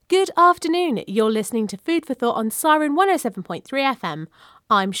Good afternoon. You're listening to Food for Thought on Siren 107.3 FM.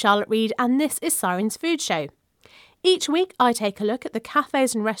 I'm Charlotte Reed and this is Siren's Food Show. Each week I take a look at the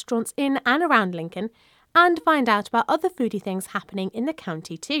cafes and restaurants in and around Lincoln and find out about other foodie things happening in the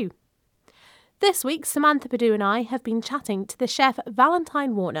county too. This week Samantha Perdue and I have been chatting to the chef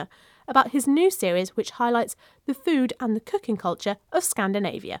Valentine Warner about his new series which highlights the food and the cooking culture of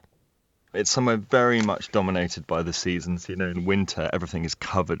Scandinavia. It's somewhere very much dominated by the seasons. You know, in winter, everything is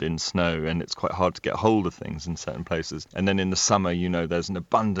covered in snow and it's quite hard to get hold of things in certain places. And then in the summer, you know, there's an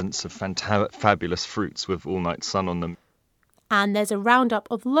abundance of fabulous fruits with all-night sun on them. And there's a roundup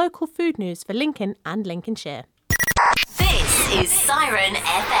of local food news for Lincoln and Lincolnshire. This is Siren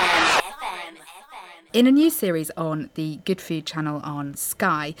FM. In a new series on the Good Food channel on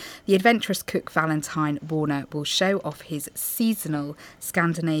Sky, the adventurous cook Valentine Warner will show off his seasonal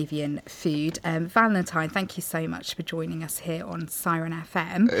Scandinavian food. Valentine, thank you so much for joining us here on Siren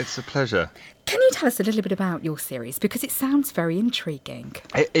FM. It's a pleasure. Can you tell us a little bit about your series? Because it sounds very intriguing.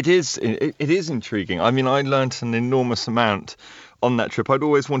 It is intriguing. I mean, I learnt an enormous amount on that trip. I'd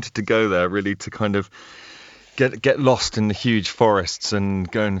always wanted to go there, really, to kind of get lost in the huge forests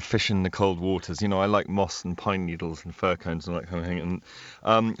and go and fish in the cold waters. You know, I like moss and pine needles and fir cones and that kind of thing.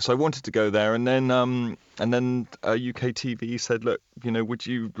 And so I wanted to go there. And then UK TV said, look, you know, would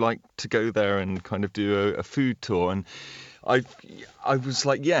you like to go there and kind of do a food tour? And I was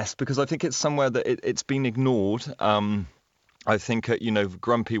like, yes, because I think it's somewhere that it's been ignored. I think,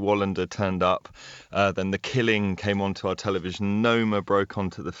 Grumpy Wallander turned up, then The Killing came onto our television, Noma broke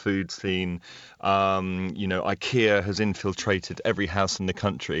onto the food scene, IKEA has infiltrated every house in the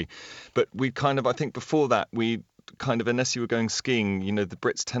country. But I think before that, unless you were going skiing, you know, the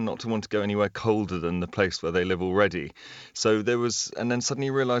Brits tend not to want to go anywhere colder than the place where they live already. So and then suddenly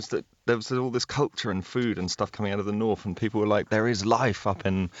you realise that there was all this culture and food and stuff coming out of the north, and people were like, there is life up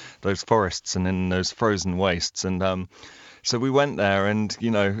in those forests and in those frozen wastes. And so we went there and, you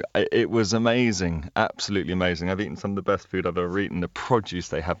know, it was amazing, absolutely amazing. I've eaten some of the best food I've ever eaten. The produce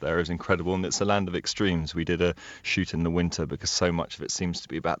they have there is incredible, and it's a land of extremes. We did a shoot in the winter because so much of it seems to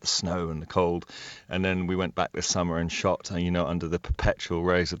be about the snow and the cold. And then we went back this summer and shot, under the perpetual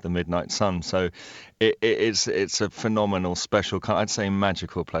rays of the midnight sun. So it's a phenomenal, special, I'd say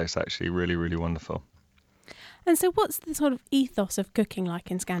magical place, actually, really, really wonderful. And so what's the sort of ethos of cooking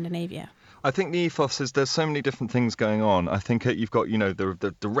like in Scandinavia? I think the ethos is there's so many different things going on. I think you've got,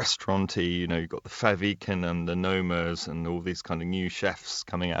 the restauranty, you've got the Faviken and the Nomas and all these kind of new chefs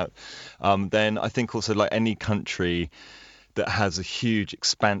coming out. Then I think also like any country that has a huge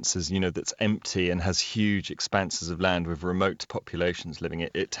expanses, that's empty and has huge expanses of land with remote populations living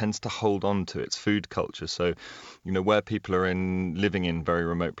it tends to hold on to its food culture. So, where people are living in very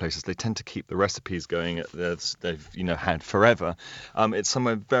remote places, they tend to keep the recipes going that they've, had forever. It's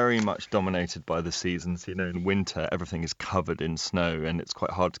somewhere very much dominated by the seasons. In winter, everything is covered in snow and it's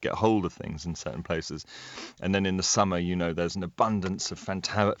quite hard to get hold of things in certain places. And then in the summer, there's an abundance of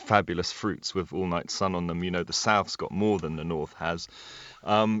fabulous fruits with all-night sun on them. The South's got more than the North has.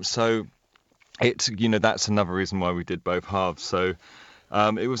 So that's another reason why we did both halves. So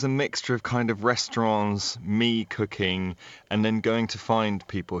it was a mixture of kind of restaurants, me cooking, and then going to find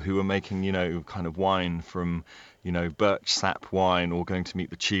people who were making, kind of wine from, birch sap wine, or going to meet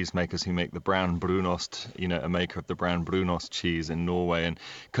the cheesemakers who make the brown brunost, a maker of the brown brunost cheese in Norway. And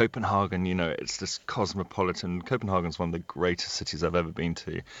Copenhagen, it's this cosmopolitan. Copenhagen's one of the greatest cities I've ever been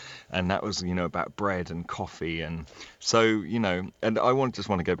to. And that was, about bread and coffee. And so, and I just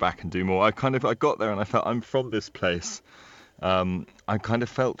want to go back and do more. I got there and I felt I'm from this place. I kind of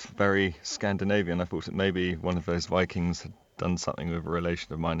felt very Scandinavian. I thought that maybe one of those Vikings had done something with a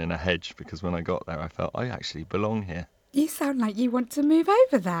relation of mine in a hedge, because when I got there I felt I actually belong here. You sound like you want to move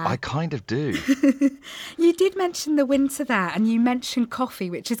over there. I kind of do. You did mention the winter there, and you mentioned coffee,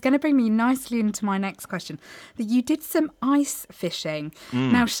 which is going to bring me nicely into my next question. That you did some ice fishing.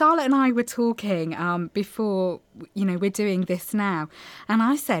 Now, Charlotte and I were talking before, we're doing this now. And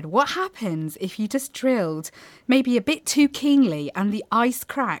I said, what happens if you just drilled maybe a bit too keenly and the ice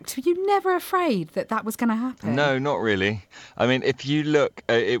cracked? Were you never afraid that was going to happen? No, not really. I mean, if you look,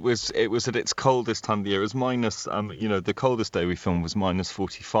 it was at its coldest time of the year. It was minus, the coldest day we filmed was minus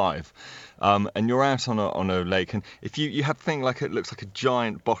 45. And you're out on a lake, and if you have a thing like it looks like a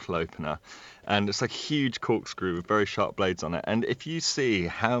giant bottle opener, and it's like a huge corkscrew with very sharp blades on it. And if you see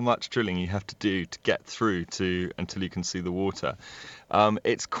how much drilling you have to do to get through until you can see the water,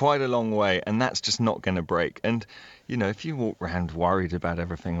 It's quite a long way, and that's just not going to break. And, if you walk around worried about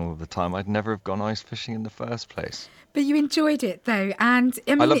everything all the time, I'd never have gone ice fishing in the first place. But you enjoyed it, though, and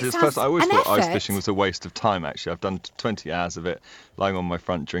I loved it first. I always thought ice fishing was a waste of time, actually. I've done 20 hours of it, lying on my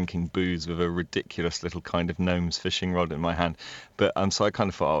front, drinking booze with a ridiculous little kind of gnome's fishing rod in my hand. But so I kind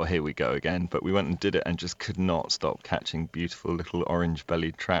of thought, here we go again. But we went and did it and just could not stop catching beautiful little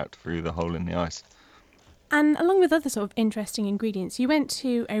orange-bellied trout through the hole in the ice. And along with other sort of interesting ingredients, you went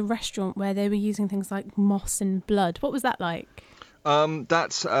to a restaurant where they were using things like moss and blood. What was that like? It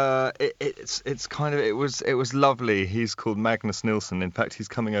was lovely. He's called Magnus Nilsson. In fact, he's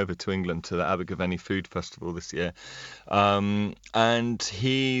coming over to England to the Abergavenny Food Festival this year. And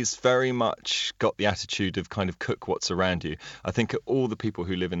he's very much got the attitude of kind of cook what's around you. I think all the people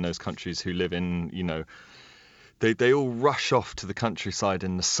who live in those countries who live in, They all rush off to the countryside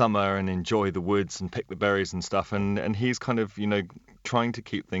in the summer and enjoy the woods and pick the berries and stuff. And he's kind of, trying to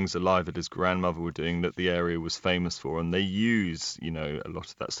keep things alive that his grandmother were doing, that the area was famous for. And they use, a lot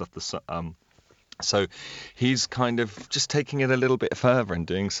of that stuff. So he's kind of just taking it a little bit further and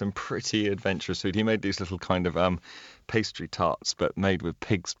doing some pretty adventurous food. He made these little kind of pastry tarts, but made with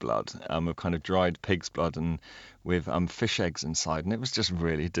pig's blood, of kind of dried pig's blood and with fish eggs inside. And it was just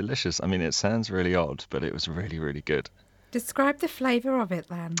really delicious. I mean, it sounds really odd, but it was really, really good. Describe the flavour of it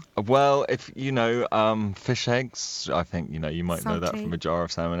then. Well, if fish eggs, I think you might know that from a jar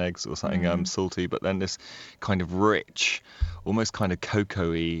of salmon eggs or something salty. But then this kind of rich, almost kind of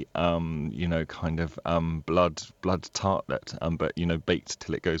cocoa-y, blood tartlet, but baked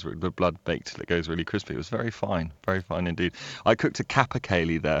till it goes really crispy. It was very fine indeed. I cooked a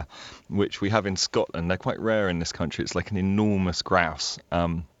capercaillie there, which we have in Scotland. They're quite rare in this country. It's like an enormous grouse.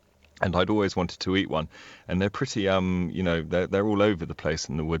 And I'd always wanted to eat one, and they're pretty, they're all over the place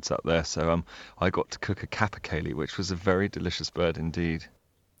in the woods up there. So I got to cook a capercaillie, which was a very delicious bird indeed.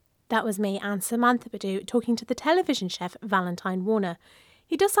 That was me and Samantha Badu talking to the television chef Valentine Warner.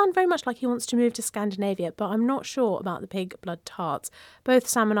 He does sound very much like he wants to move to Scandinavia, but I'm not sure about the pig blood tarts. Both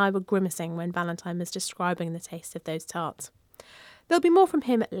Sam and I were grimacing when Valentine was describing the taste of those tarts. There'll be more from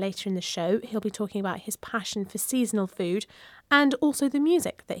him later in the show. He'll be talking about his passion for seasonal food and also the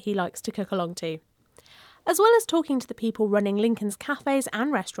music that he likes to cook along to. As well as talking to the people running Lincoln's cafes and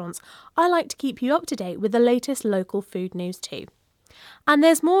restaurants, I like to keep you up to date with the latest local food news too. And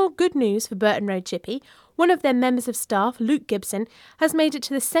there's more good news for Burton Road Chippy. One of their members of staff, Luke Gibson, has made it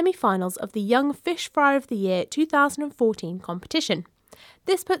to the semi-finals of the Young Fish Fryer of the Year 2014 competition.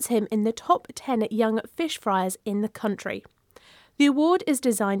 This puts him in the top 10 young fish fryers in the country. The award is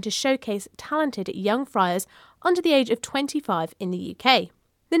designed to showcase talented young fryers under the age of 25 in the UK.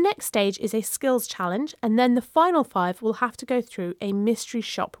 The next stage is a skills challenge, and then the final 5 will have to go through a mystery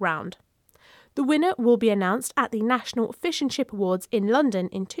shop round. The winner will be announced at the National Fish and Chip Awards in London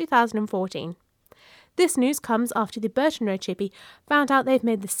in 2014. This news comes after the Burton Road Chippy found out they've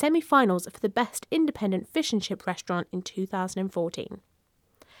made the semi-finals for the Best Independent Fish and Chip Restaurant in 2014.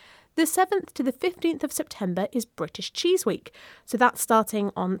 The 7th to the 15th of September is British Cheese Week, so that's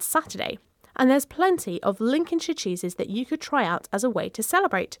starting on Saturday. And there's plenty of Lincolnshire cheeses that you could try out as a way to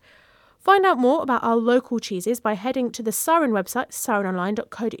celebrate. Find out more about our local cheeses by heading to the Siren website,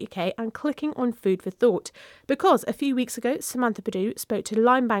 sirenonline.co.uk, and clicking on Food for Thought. Because a few weeks ago, Samantha Badu spoke to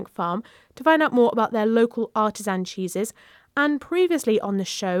Limebank Farm to find out more about their local artisan cheeses. And previously on the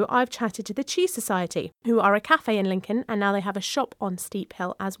show, I've chatted to the Cheese Society, who are a cafe in Lincoln, and now they have a shop on Steep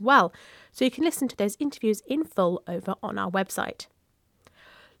Hill as well. So you can listen to those interviews in full over on our website.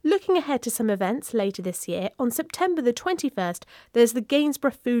 Looking ahead to some events later this year, on September the 21st, there's the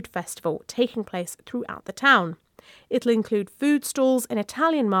Gainsborough Food Festival taking place throughout the town. It'll include food stalls, an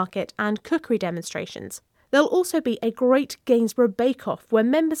Italian market and cookery demonstrations. There'll also be a great Gainsborough bake-off where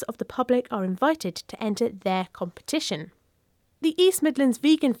members of the public are invited to enter their competition. The East Midlands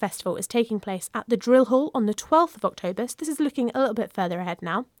Vegan Festival is taking place at the Drill Hall on the 12th of October, so this is looking a little bit further ahead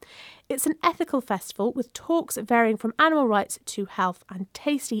now. It's an ethical festival with talks varying from animal rights to health, and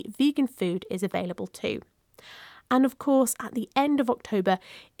tasty vegan food is available too. And of course, at the end of October,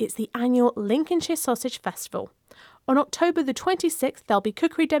 it's the annual Lincolnshire Sausage Festival. On October the 26th, there'll be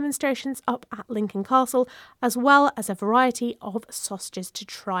cookery demonstrations up at Lincoln Castle, as well as a variety of sausages to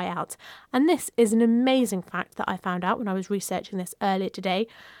try out. And this is an amazing fact that I found out when I was researching this earlier today.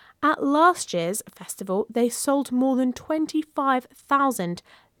 At last year's festival, they sold more than 25,000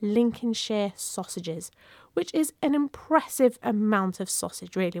 Lincolnshire sausages, which is an impressive amount of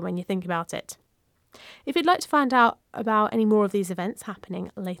sausage, really, when you think about it. If you'd like to find out about any more of these events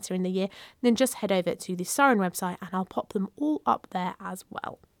happening later in the year, then just head over to the Siren website and I'll pop them all up there as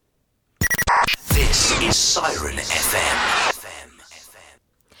well. This is Siren FM.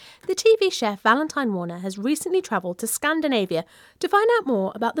 the TV chef Valentine Warner has recently travelled to Scandinavia to find out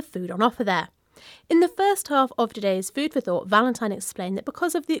more about the food on offer there. In the first half of today's Food for Thought, Valentine explained that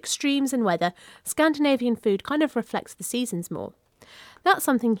because of the extremes in weather, Scandinavian food kind of reflects the seasons more. That's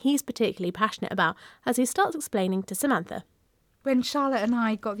something he's particularly passionate about, as he starts explaining to Samantha. When Charlotte and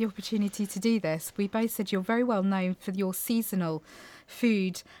I got the opportunity to do this, we both said you're very well known for your seasonal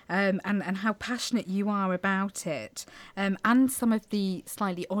food and how passionate you are about it, and some of the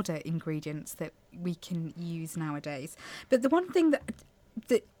slightly odder ingredients that we can use nowadays. But the one thing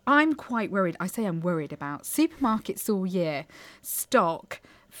that I'm quite worried, I say I'm worried about, supermarkets all year stock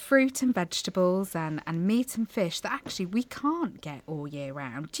fruit and vegetables and meat and fish that actually we can't get all year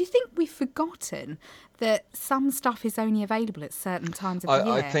round. Do you think we've forgotten that some stuff is only available at certain times of the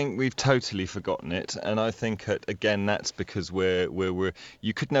year? I think we've totally forgotten it, and I think again that's because we're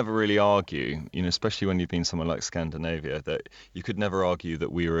you could never really argue, especially when you've been somewhere like Scandinavia, that you could never argue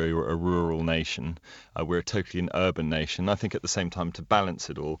that we are a rural nation. We're totally an urban nation. I think at the same time, to balance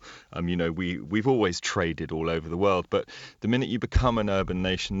it all, we've always traded all over the world, but the minute you become an urban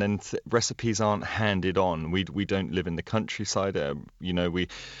nation, then recipes aren't handed on. We don't live in the countryside.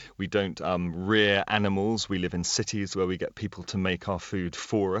 We don't rear animals. We live in cities where we get people to make our food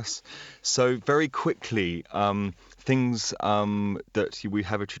for us. So very quickly, things that we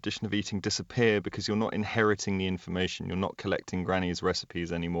have a tradition of eating disappear because you're not inheriting the information. You're not collecting granny's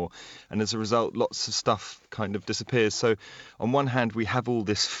recipes anymore. And as a result, lots of stuff kind of disappears. So on one hand, we have all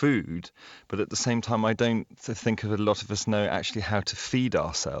this food, but at the same time, I don't think a lot of us know actually how to feed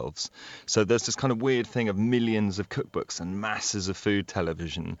ourselves. So there's this kind of weird thing of millions of cookbooks and masses of food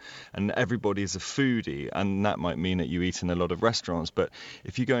television, and everybody's a foodie, and that might mean that you eat in a lot of restaurants. But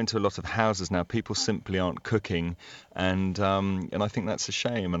if you go into a lot of houses now, people simply aren't cooking, and I think that's a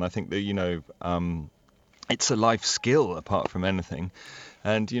shame. And I think that it's a life skill apart from anything.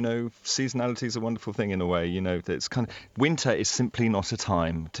 And, seasonality is a wonderful thing in a way, that it's kind of, winter is simply not a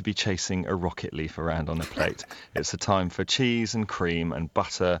time to be chasing a rocket leaf around on a plate. It's a time for cheese and cream and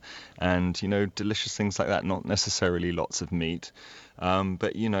butter and, delicious things like that, not necessarily lots of meat.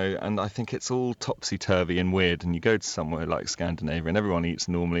 But, and I think it's all topsy-turvy and weird. And you go to somewhere like Scandinavia and everyone eats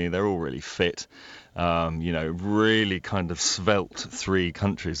normally. They're all really fit, really kind of svelte three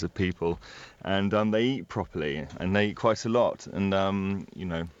countries of people. And they eat properly and they eat quite a lot. And,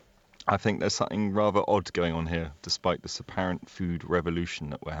 I think there's something rather odd going on here, despite this apparent food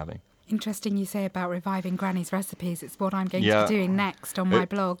revolution that we're having. Interesting you say about reviving Granny's recipes. It's what I'm going to be doing next on my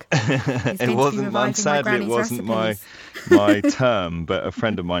blog. It wasn't, sadly, it wasn't my term, but a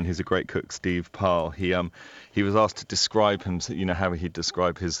friend of mine who's a great cook, Steve Parle, he was asked to describe him, how he'd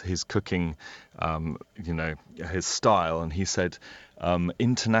describe his cooking, his style, and he said,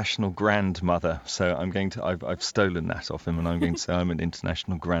 international grandmother. So I've stolen that off him, and I'm going to say I'm an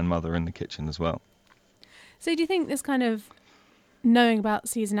international grandmother in the kitchen as well. So do you think this kind of knowing about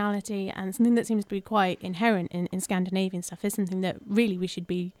seasonality and something that seems to be quite inherent in Scandinavian stuff is something that really we should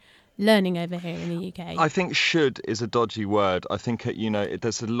be learning over here in the UK? I think should is a dodgy word. I think,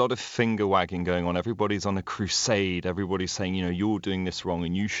 there's a lot of finger wagging going on. Everybody's on a crusade. Everybody's saying, you're doing this wrong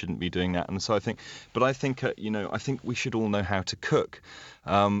and you shouldn't be doing that. And so I think we should all know how to cook.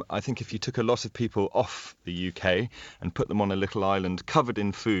 I think if you took a lot of people off the UK and put them on a little island covered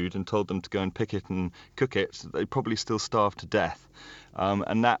in food and told them to go and pick it and cook it, they'd probably still starve to death.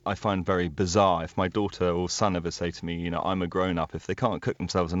 And that I find very bizarre. If my daughter or son ever say to me, I'm a grown-up, if they can't cook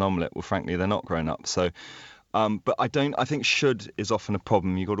themselves an omelette, well, frankly, they're not grown-up. So, but I think should is often a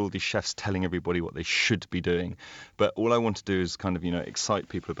problem. You've got all these chefs telling everybody what they should be doing. But all I want to do is kind of, excite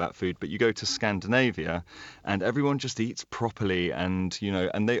people about food. But you go to Scandinavia and everyone just eats properly. And,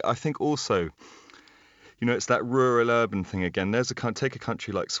 I think also, it's that rural-urban thing again. Take a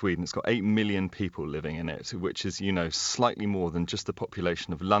country like Sweden. It's got 8 million people living in it, which is, slightly more than just the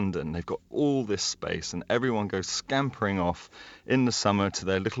population of London. They've got all this space, and everyone goes scampering off in the summer to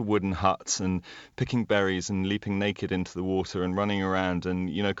their little wooden huts and picking berries and leaping naked into the water and running around and,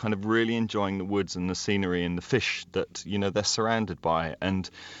 kind of really enjoying the woods and the scenery and the fish that, they're surrounded by.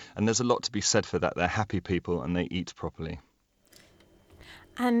 And there's a lot to be said for that. They're happy people and they eat properly.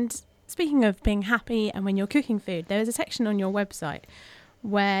 And speaking of being happy and when you're cooking food, there is a section on your website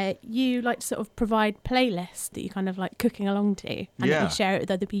where you like to sort of provide playlists that you kind of like cooking along to and that you share it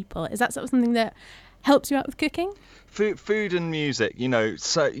with other people. Is that sort of something that helps you out with cooking? Food and music,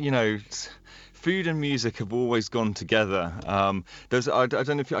 food and music have always gone together. I don't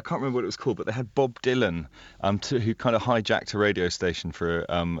know I can't remember what it was called, but they had Bob Dylan, who kind of hijacked a radio station for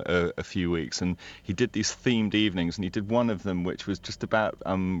a few weeks, and he did these themed evenings, and he did one of them which was just about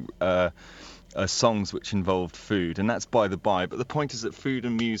songs which involved food, and that's by the by. But the point is that food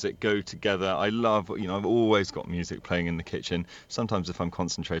and music go together. I love, I've always got music playing in the kitchen. Sometimes if I'm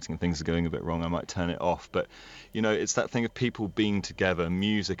concentrating and things are going a bit wrong, I might turn it off. But, it's that thing of people being together,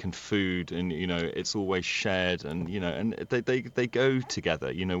 music and food, and, it's always shared, and, and they go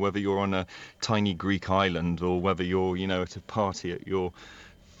together, whether you're on a tiny Greek island or whether you're, at a party at your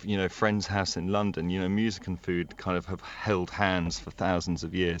friend's house in London. Music and food kind of have held hands for thousands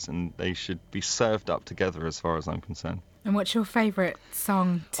of years, and they should be served up together as far as I'm concerned. And what's your favourite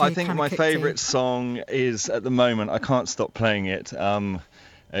song to I think my favourite song is, at the moment, I can't stop playing it.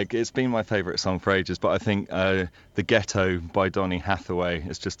 It's been my favourite song for ages, but I think The Ghetto by Donny Hathaway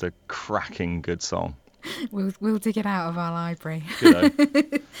is just a cracking good song. We'll dig it out of our library.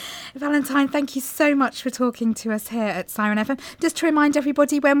 Good. Valentine, thank you so much for talking to us here at Siren FM. Just to remind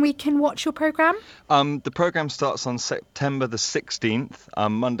everybody when we can watch your programme. The programme starts on September the 16th,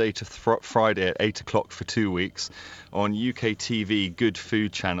 Monday to Friday at 8 o'clock for 2 weeks on UK TV Good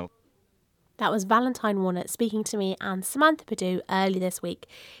Food Channel. That was Valentine Warner speaking to me and Samantha Perdue early this week.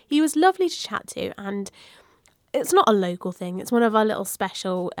 He was lovely to chat to, and it's not a local thing. It's one of our little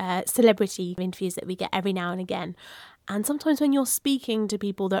special celebrity interviews that we get every now and again. And sometimes when you're speaking to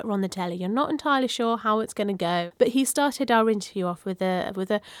people that are on the telly, you're not entirely sure how it's going to go. But he started our interview off with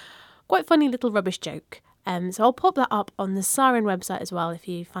a quite funny little rubbish joke. So I'll pop that up on the Siren website as well if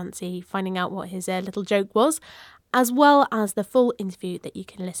you fancy finding out what his little joke was, as well as the full interview that you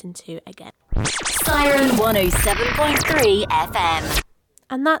can listen to again. Siren 107.3 FM.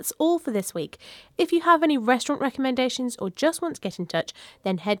 And that's all for this week. If you have any restaurant recommendations or just want to get in touch,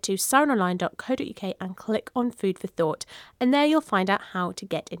 then head to sirenonline.co.uk and click on Food for Thought. And there you'll find out how to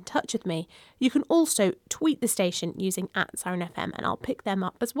get in touch with me. You can also tweet the station using @SirenFM and I'll pick them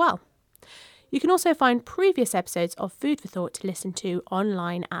up as well. You can also find previous episodes of Food for Thought to listen to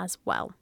online as well.